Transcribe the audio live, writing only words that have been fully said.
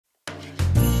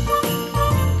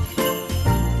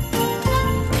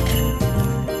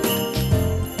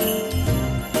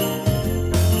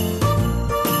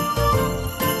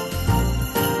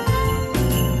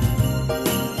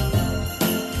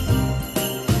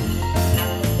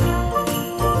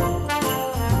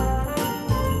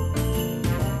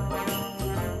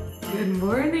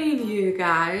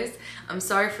I'm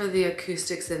sorry for the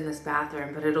acoustics in this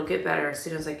bathroom, but it'll get better as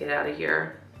soon as I get out of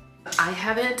here. I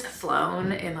haven't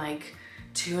flown in like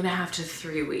 2.5 to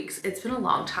 3 weeks. It's been a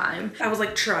long time. I was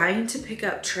like trying to pick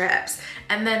up trips,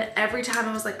 and then every time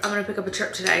I was like, I'm gonna pick up a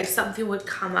trip today, something would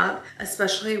come up,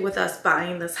 especially with us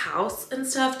buying this house and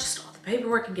stuff, just all the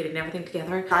paperwork and getting everything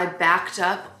together. I backed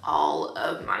up all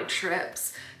of my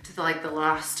trips to the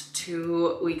last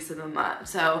 2 weeks of the month.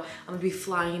 So I'm gonna be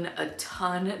flying a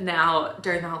ton now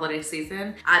during the holiday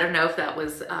season. I don't know if that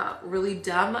was really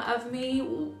dumb of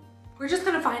me. We're just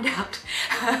gonna find out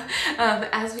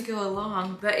as we go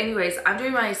along. But anyways, I'm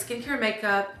doing my skincare and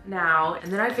makeup now,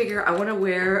 and then I figure I wanna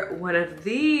wear one of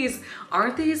these.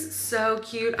 Aren't these so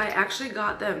cute? I actually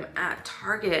got them at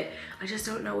Target. I just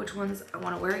don't know which ones I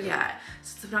wanna wear yet.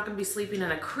 Since I'm not gonna be sleeping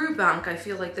in a crew bunk, I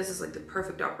feel like this is like the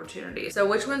perfect opportunity. So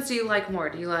which ones do you like more?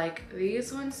 Do you like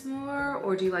these ones more,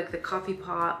 or do you like the coffee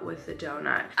pot with the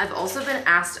donut? I've also been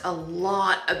asked a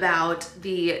lot about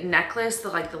the necklace, the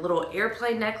little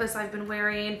airplane necklace I've been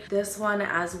wearing. This one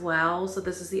as well. So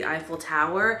this is the Eiffel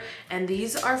Tower, and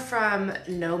these are from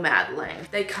Nomadling.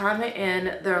 They come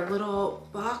in their little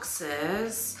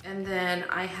boxes, and then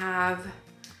I have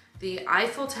the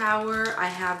Eiffel Tower. I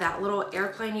have that little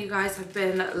airplane you guys have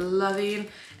been loving.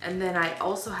 And then I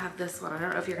also have this one. I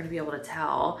don't know if you're gonna be able to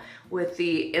tell, with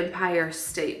the Empire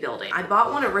State Building. I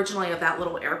bought one originally of that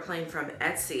little airplane from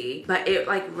Etsy, but it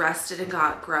like rusted and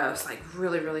got gross like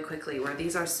really quickly, where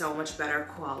these are so much better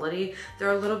quality. They're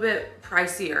a little bit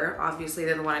pricier, obviously,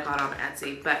 than the one I got on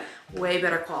Etsy, but way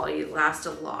better quality, last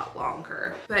a lot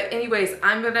longer. But anyways,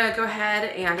 I'm gonna go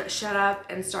ahead and shut up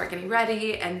and start getting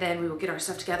ready, and then we will get our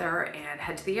stuff together and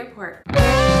head to the airport.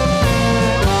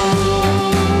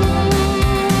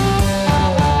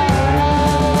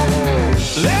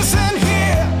 Listen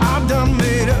here, I've done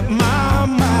made up my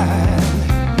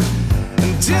mind.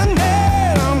 And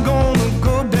tonight I'm gonna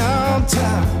go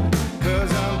downtown,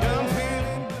 'cause I'm done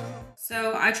feeling blue.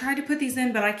 So I tried to put these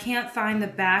in, but I can't find the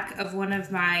back of one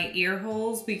of my ear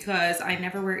holes because I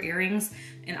never wear earrings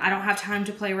and I don't have time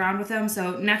to play around with them.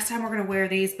 So next time we're gonna wear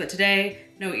these, but today,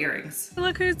 no earrings.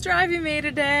 Look who's driving me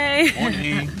today.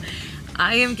 Morning.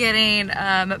 I am getting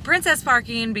princess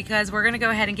parking because we're gonna go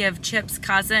ahead and give Chip's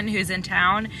cousin, who's in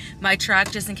town, my truck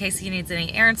just in case he needs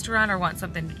any errands to run or wants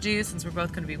something to do, since we're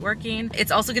both gonna be working. It's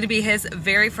also gonna be his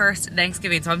very first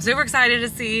Thanksgiving, so I'm super excited to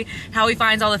see how he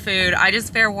finds all the food. I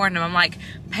just fair warned him, I'm like,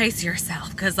 pace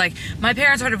yourself, because like my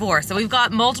parents are divorced, so we've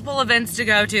got multiple events to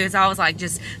go to, so I was like,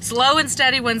 just slow and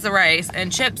steady wins the race,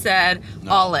 and Chip said,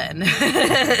 no. All in. Done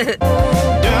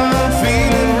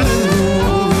feeling blue.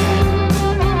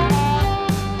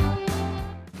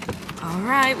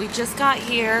 Alright, we just got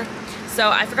here. So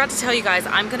I forgot to tell you guys,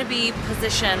 I'm gonna be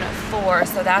position 4.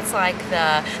 So that's like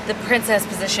the princess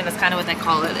position is kind of what they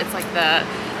call it. It's like the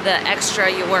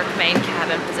extra you work main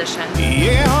cabin position.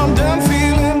 Yeah, I'm done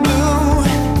feeling blue,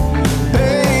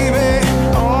 baby,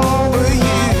 over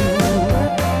you.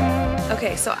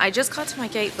 Okay, so I just got to my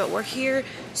gate, but we're here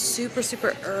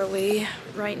super early.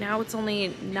 Right now it's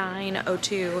only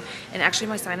 9:02, and actually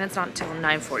my sign-in's not until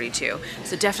 9:42.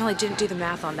 So definitely didn't do the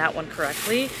math on that one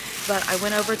correctly. But I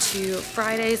went over to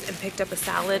Fridays and picked up a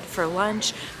salad for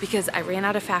lunch because I ran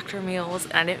out of factory meals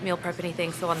and I didn't meal prep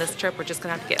anything. So on this trip, we're just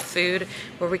gonna have to get food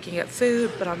where we can get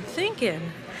food. But I'm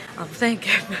thinking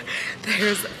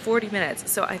there's 40 minutes.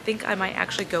 So I think I might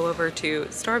actually go over to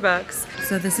Starbucks.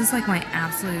 So this is like my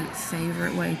absolute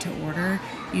favorite way to order.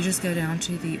 You just go down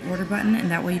to the order button, and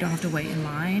that way you don't have to wait in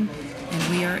line. And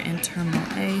we are in Terminal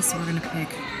A, so we're gonna pick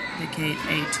the gate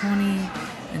A20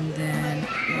 and then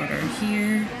order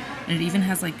here. And it even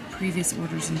has like previous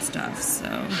orders and stuff. So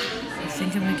I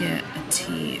think I'm gonna get a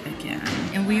tea again.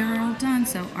 And we are all done.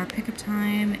 So our pickup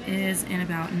time is in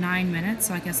about 9 minutes.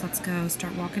 So I guess let's go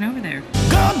start walking over there.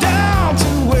 Go down to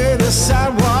where the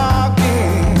sidewalk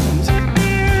ends.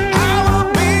 Have a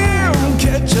beer and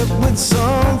catch up with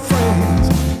some friends.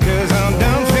 'Cause I'm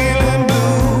done feeling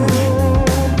blue.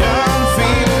 Done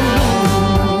feeling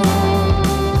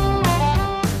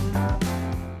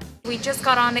blue. We just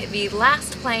got on the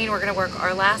last plane. We're gonna work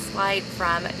our last flight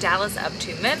from Dallas up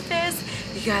to Memphis.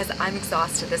 You guys, I'm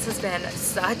exhausted. This has been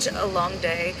such a long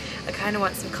day. I kind of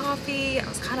want some coffee. I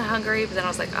was kind of hungry, but then I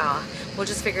was like, we'll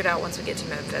just figure it out once we get to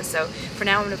Memphis. So for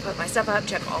now, I'm gonna put my stuff up,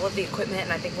 check all of the equipment,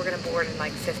 and I think we're gonna board in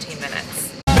like 15 minutes.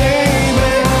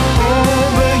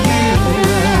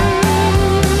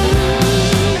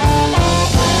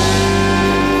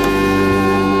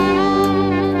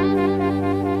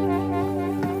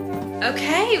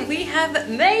 Okay, we have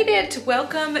made it. Nesbitt.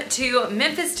 Welcome to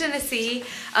Memphis, Tennessee.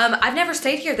 I've never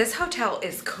stayed here. This hotel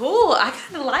is cool. I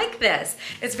kind of like this.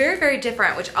 It's very, very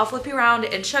different, which I'll flip you around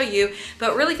and show you.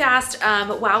 But really fast,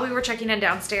 while we were checking in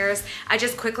downstairs, I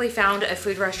just quickly found a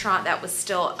food restaurant that was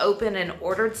still open and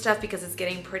ordered stuff because it's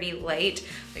getting pretty late.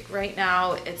 Like right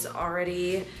now, it's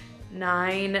already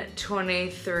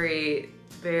 9:23.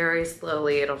 Very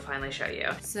slowly, it'll finally show you.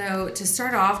 So to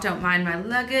start off, don't mind my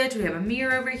luggage. We have a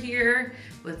mirror over here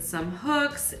with some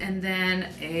hooks and then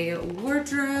a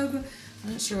wardrobe.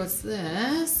 I'm not sure what's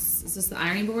this. Is this the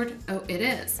ironing board? Oh, it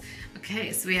is.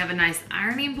 Okay, so we have a nice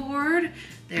ironing board.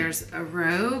 There's a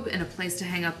robe and a place to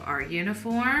hang up our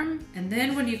uniform. And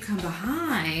then when you come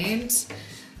behind,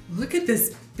 look at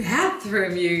this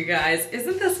bathroom, you guys.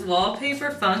 Isn't this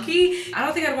wallpaper funky? I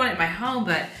don't think I'd want it in my home,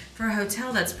 but for a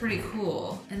hotel, that's pretty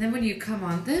cool. And then when you come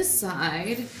on this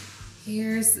side,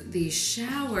 here's the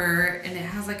shower, and it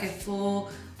has like a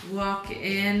full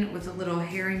walk-in with a little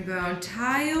herringbone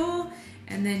tile.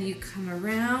 And then you come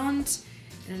around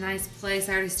in a nice place.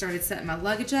 I already started setting my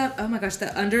luggage up. Oh my gosh,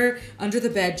 the under the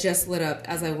bed just lit up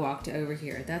as I walked over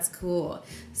here. That's cool.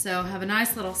 So have a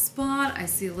nice little spot. I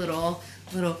see a little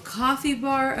coffee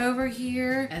bar over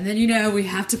here. And then, you know, we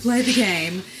have to play the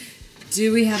game.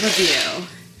 Do we have a view?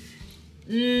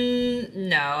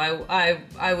 No,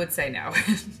 I would say no.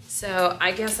 So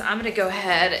I guess I'm gonna go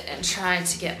ahead and try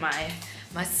to get my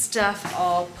stuff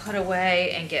all put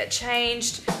away and get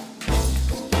changed.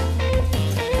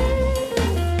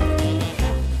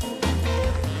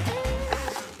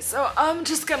 So I'm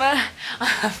just gonna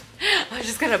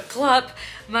plop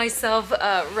myself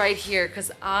right here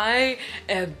because I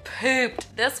am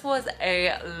pooped. This was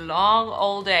a long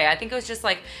old day. I think it was just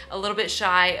like a little bit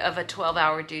shy of a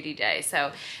 12-hour duty day.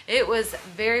 So it was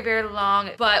very, very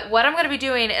long. But what I'm gonna be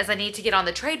doing is I need to get on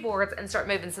the trade boards and start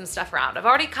moving some stuff around. I've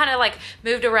already kind of like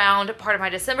moved around part of my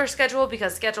December schedule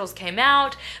because schedules came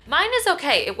out. Mine is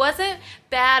okay. It wasn't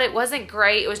bad. It wasn't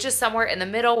great. It was just somewhere in the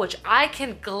middle, which I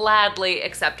can gladly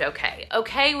accept okay.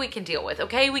 Okay, we can deal with.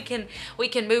 Okay, we can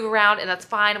move around and that's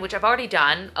fine, which I've already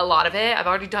done a lot of it. I've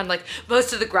already done like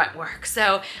most of the grunt work.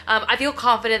 So I feel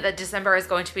confident that December is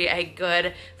going to be a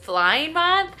good flying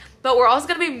month, but we're also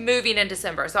gonna be moving in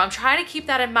December. So I'm trying to keep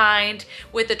that in mind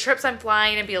with the trips I'm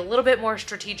flying and be a little bit more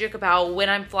strategic about when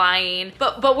I'm flying,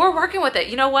 but we're working with it.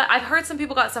 You know what? I've heard some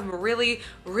people got some really,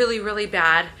 really, really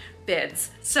bad bids.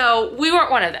 So we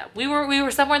weren't one of them. We were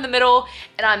somewhere in the middle,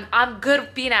 and I'm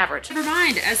good being average. Never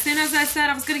mind. As soon as I said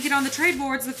I was gonna get on the trade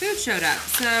boards, the food showed up.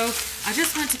 So I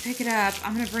just went to pick it up.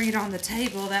 I'm gonna bring it on the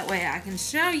table. That way I can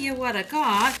show you what I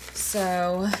got.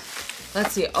 So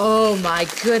let's see. Oh my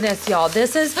goodness, y'all.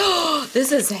 This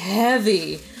is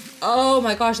heavy. Oh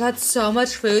my gosh, that's so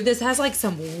much food. This has like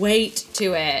some weight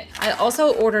to it. I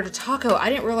also ordered a taco.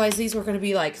 I didn't realize these were gonna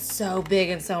be like so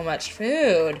big and so much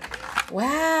food.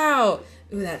 Wow.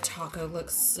 Ooh, that taco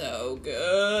looks so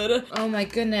good. Oh my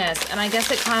goodness. And I guess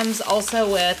it comes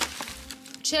also with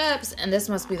chips, and this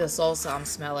must be the salsa I'm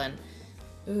smelling.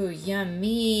 Ooh,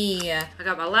 yummy. I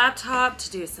got my laptop to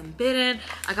do some bidding.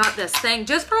 I got this thing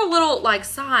just for a little like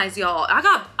size, y'all. I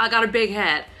got a big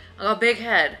head. I got a big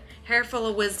head. Hair full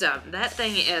of wisdom. That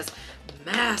thing is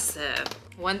massive.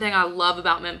 One thing I love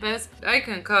about Memphis, they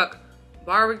can cook,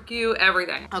 barbecue,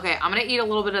 everything. Okay, I'm gonna eat a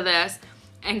little bit of this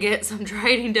and get some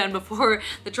trading done before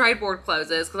the trade board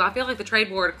closes, because I feel like the trade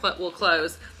board will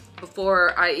close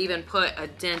before I even put a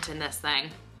dent in this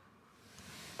thing.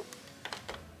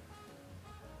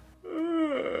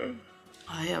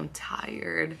 I am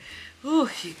tired. Ooh,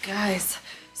 you guys.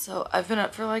 So I've been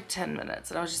up for like 10 minutes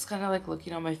and I was just kind of like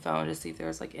looking on my phone to see if there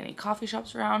was like any coffee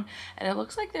shops around, and it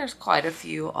looks like there's quite a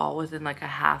few all within like a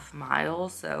half mile.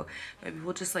 So maybe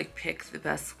we'll just like pick the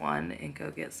best one and go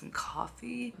get some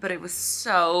coffee. But it was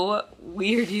so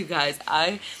weird, you guys.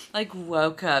 I like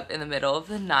woke up in the middle of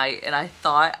the night and I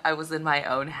thought I was in my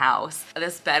own house.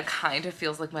 This bed kind of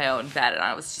feels like my own bed, and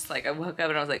I was just like, I woke up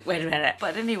and I was like, wait a minute.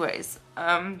 But anyways,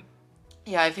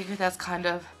 yeah, I figured that's kind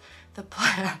of the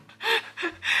plan.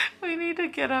 We need to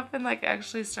get up and like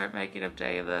actually start making a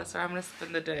day of this, or I'm gonna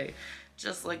spend the day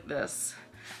just like this.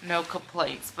 No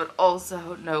complaints, but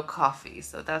also no coffee.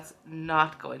 So that's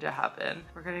not going to happen.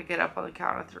 We're gonna get up on the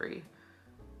count of 3.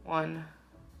 1,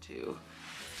 2,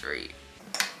 3.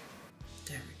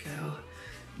 There we go.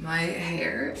 My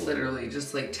hair literally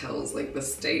just like tells like the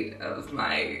state of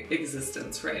my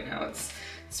existence right now. It's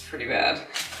pretty bad.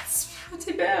 It's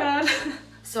pretty bad.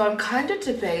 So I'm kind of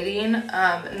debating,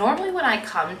 normally when I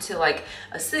come to like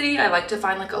a city, I like to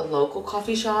find like a local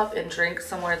coffee shop and drink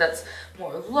somewhere that's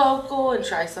more local and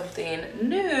try something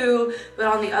new. But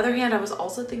on the other hand, I was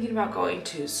also thinking about going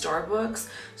to Starbucks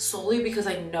solely because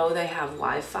I know they have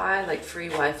Wi-Fi, like free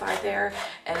Wi-Fi there.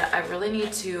 And I really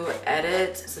need to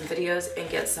edit some videos and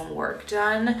get some work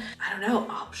done. I don't know,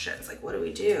 options, like what do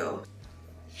we do?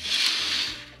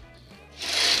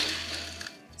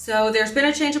 So there's been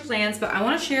a change of plans, but I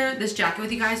want to share this jacket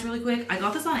with you guys really quick. I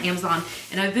got this on Amazon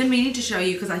and I've been meaning to show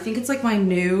you because I think it's like my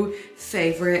new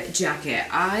favorite jacket.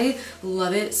 I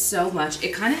love it so much.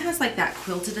 It kind of has like that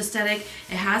quilted aesthetic.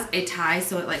 It has a tie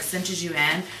so it like cinches you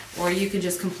in, or you can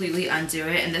just completely undo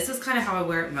it. And this is kind of how I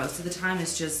wear it most of the time.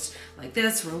 It's just like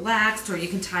this, relaxed, or you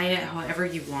can tie it however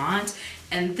you want.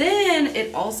 And then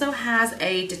it also has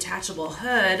a detachable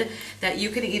hood that you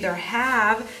can either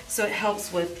have so it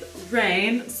helps with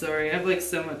rain. Sorry, I have like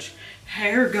so much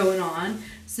hair going on.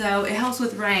 So it helps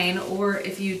with rain, or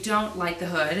if you don't like the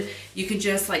hood, you can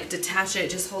just like detach it.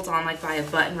 It just holds on like by a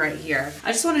button right here.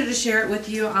 I just wanted to share it with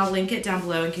you. I'll link it down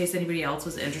below in case anybody else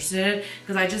was interested,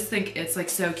 because I just think it's like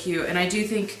so cute. And I do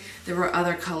think there were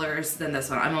other colors than this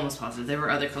one. I'm almost positive there were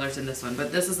other colors in this one,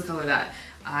 but this is the color that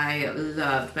I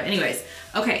loved. But anyways,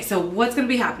 okay, so what's gonna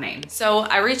be happening? So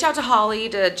I reached out to Holly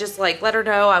to just like let her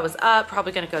know I was up,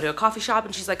 probably gonna go to a coffee shop,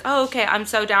 and she's like, oh, okay, I'm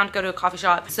so down to go to a coffee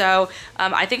shop. So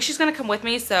I think she's gonna come with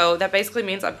me, so that basically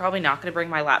means I'm probably not gonna bring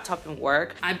my laptop and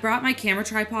work. I brought my camera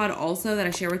tripod also that I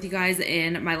shared with you guys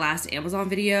in my last Amazon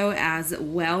video as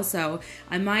well, so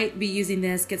I might be using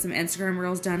this, get some Instagram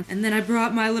reels done. And then I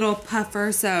brought my little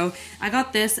puffer, so I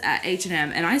got this at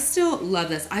H&M, and I still love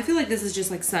this. I feel like this is just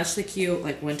like such the cute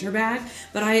like winter bag,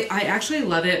 but I actually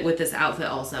love it with this outfit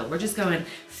also. We're just going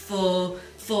full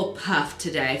puff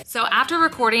today. So after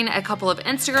recording a couple of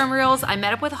Instagram reels, I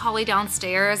met up with Holly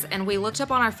downstairs and we looked up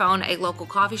on our phone a local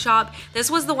coffee shop. This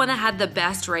was the one that had the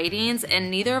best ratings and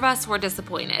neither of us were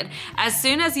disappointed. As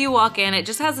soon as you walk in, it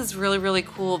just has this really, really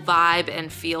cool vibe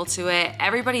and feel to it.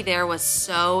 Everybody there was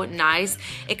so nice.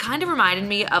 It kind of reminded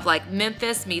me of like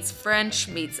Memphis meets French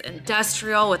meets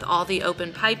industrial with all the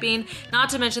open piping. Not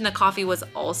to mention the coffee was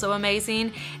also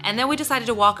amazing. And then we decided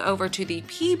to walk over to the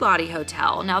Peabody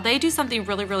Hotel. Now they do something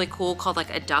really cool called like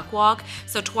a duck walk.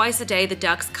 So twice a day the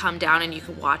ducks come down and you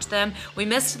can watch them. We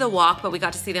missed the walk, but we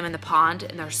got to see them in the pond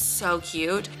and they're so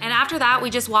cute. And after that we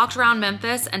just walked around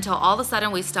Memphis until all of a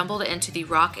sudden we stumbled into the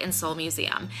Rock and Soul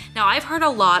Museum. Now I've heard a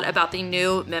lot about the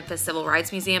new Memphis Civil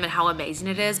Rights Museum and how amazing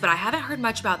it is, but I haven't heard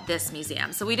much about this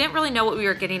museum. So we didn't really know what we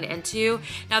were getting into.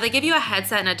 Now they give you a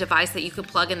headset and a device that you can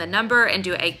plug in the number and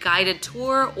do a guided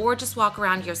tour or just walk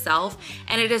around yourself.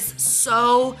 And it is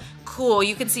so cool.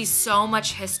 You can see so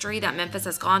much history that Memphis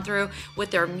has gone through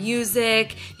with their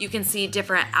music. You can see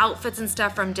different outfits and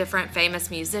stuff from different famous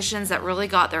musicians that really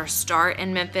got their start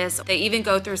in Memphis. They even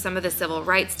go through some of the civil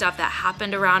rights stuff that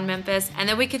happened around Memphis. And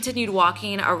then we continued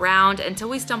walking around until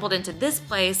we stumbled into this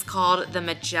place called the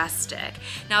Majestic.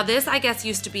 Now this, I guess,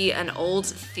 used to be an old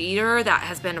theater that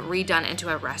has been redone into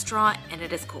a restaurant, and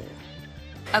it is cool.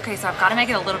 Okay, so I've got to make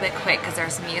it a little bit quick because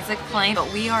there's music playing,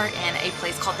 but we are in a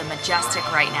place called the Majestic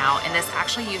right now, and this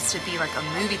actually used to be like a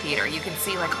movie theater. You can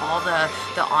see like all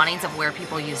the awnings of where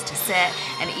people used to sit,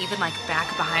 and even like back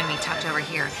behind me, tucked over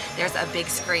here, there's a big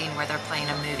screen where they're playing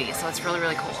a movie, so it's really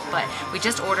cool. But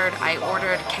I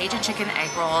ordered Cajun chicken egg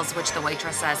rolls, which the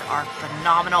waitress says are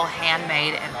phenomenal,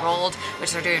 handmade and rolled,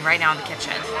 which they're doing right now in the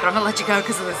kitchen. But I'm gonna let you go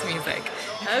because of this music.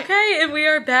 Okay, and we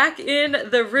are back in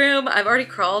the room. I've already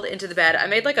crawled into the bed. I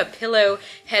made like a pillow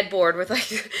headboard with like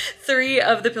 3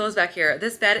 of the pillows back here.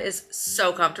 This bed is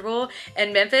so comfortable,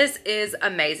 and Memphis is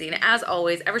amazing. As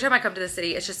always, every time I come to the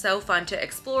city, it's just so fun to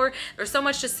explore. There's so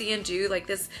much to see and do. Like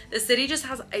the city just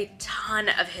has a ton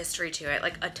of history to it,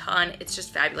 like a ton. It's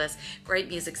just fabulous. Great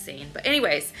music scene. But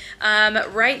anyways,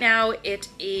 right now it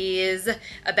is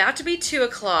about to be 2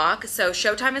 o'clock. So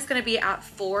showtime is gonna be at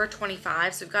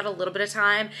 4:25. So we've got a little bit of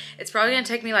time. It's probably gonna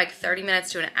take me like 30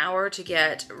 minutes to an hour to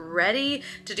get ready,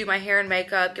 to do my hair and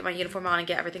makeup, get my uniform on, and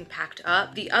get everything packed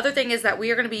up. The other thing is that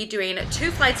we are gonna be doing 2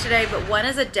 flights today, but one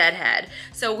is a deadhead.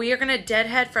 So we are gonna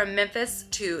deadhead from Memphis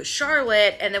to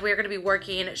Charlotte, and then we are gonna be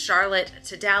working Charlotte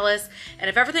to Dallas. And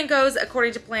if everything goes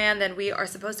according to plan, then we are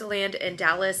supposed to land in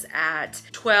Dallas at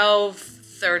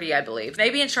 12:30, I believe.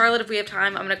 Maybe in Charlotte, if we have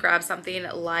time, I'm gonna grab something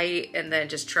light and then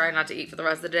just try not to eat for the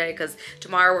rest of the day, because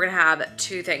tomorrow we're gonna have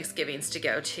 2 Thanksgivings to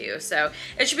go to. So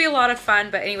it should be a lot of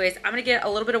fun. But anyways, I'm gonna get a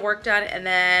little bit of work done, and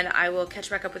then I will catch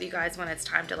back up with you guys when it's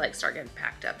time to like start getting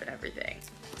packed up and everything.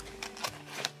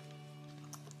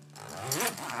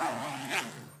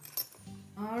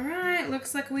 All right,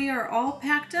 looks like we are all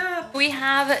packed up. We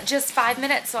have just 5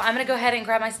 minutes, so I'm gonna go ahead and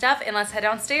grab my stuff and let's head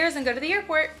downstairs and go to the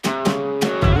airport.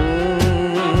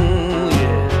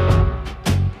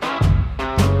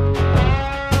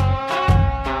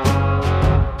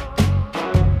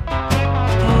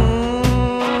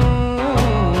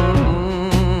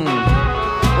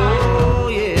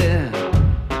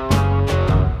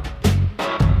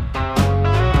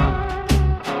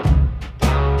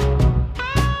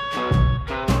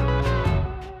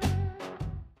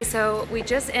 So we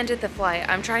just ended the flight.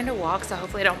 I'm trying to walk, so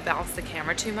hopefully I don't bounce the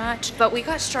camera too much. But we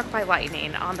got struck by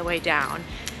lightning on the way down.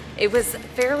 It was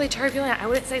fairly turbulent. I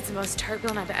wouldn't say it's the most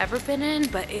turbulent I've ever been in,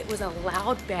 but it was a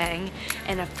loud bang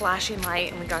and a flashing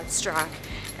light, and we got struck.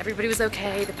 Everybody was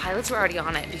okay. The pilots were already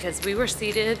on it because we were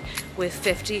seated with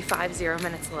 50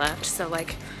 minutes left. So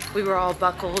like we were all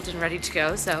buckled and ready to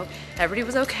go. So everybody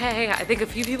was okay. I think a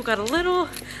few people got a little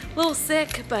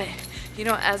sick, but you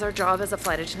know, as our job as a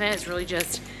flight attendant is really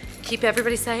just keep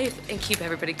everybody safe and keep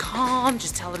everybody calm.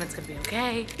 Just tell them it's gonna be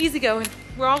okay. Easy going.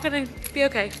 We're all gonna be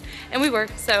okay. And we were.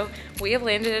 So we have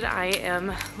landed. I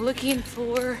am looking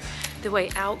for the way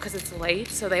out because it's late.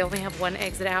 So they only have one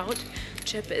exit out.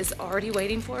 Chip is already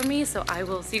waiting for me. So I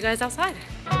will see you guys outside.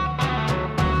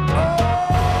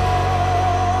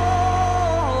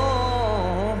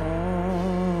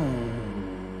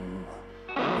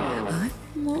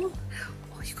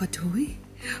 Oh, you got a toy?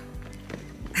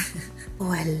 Oh,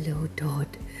 hello,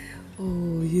 Todd.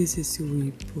 Oh, you're a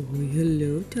sweet boy.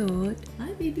 Hello, Todd.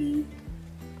 Hi, baby.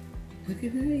 Okay,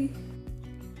 bye.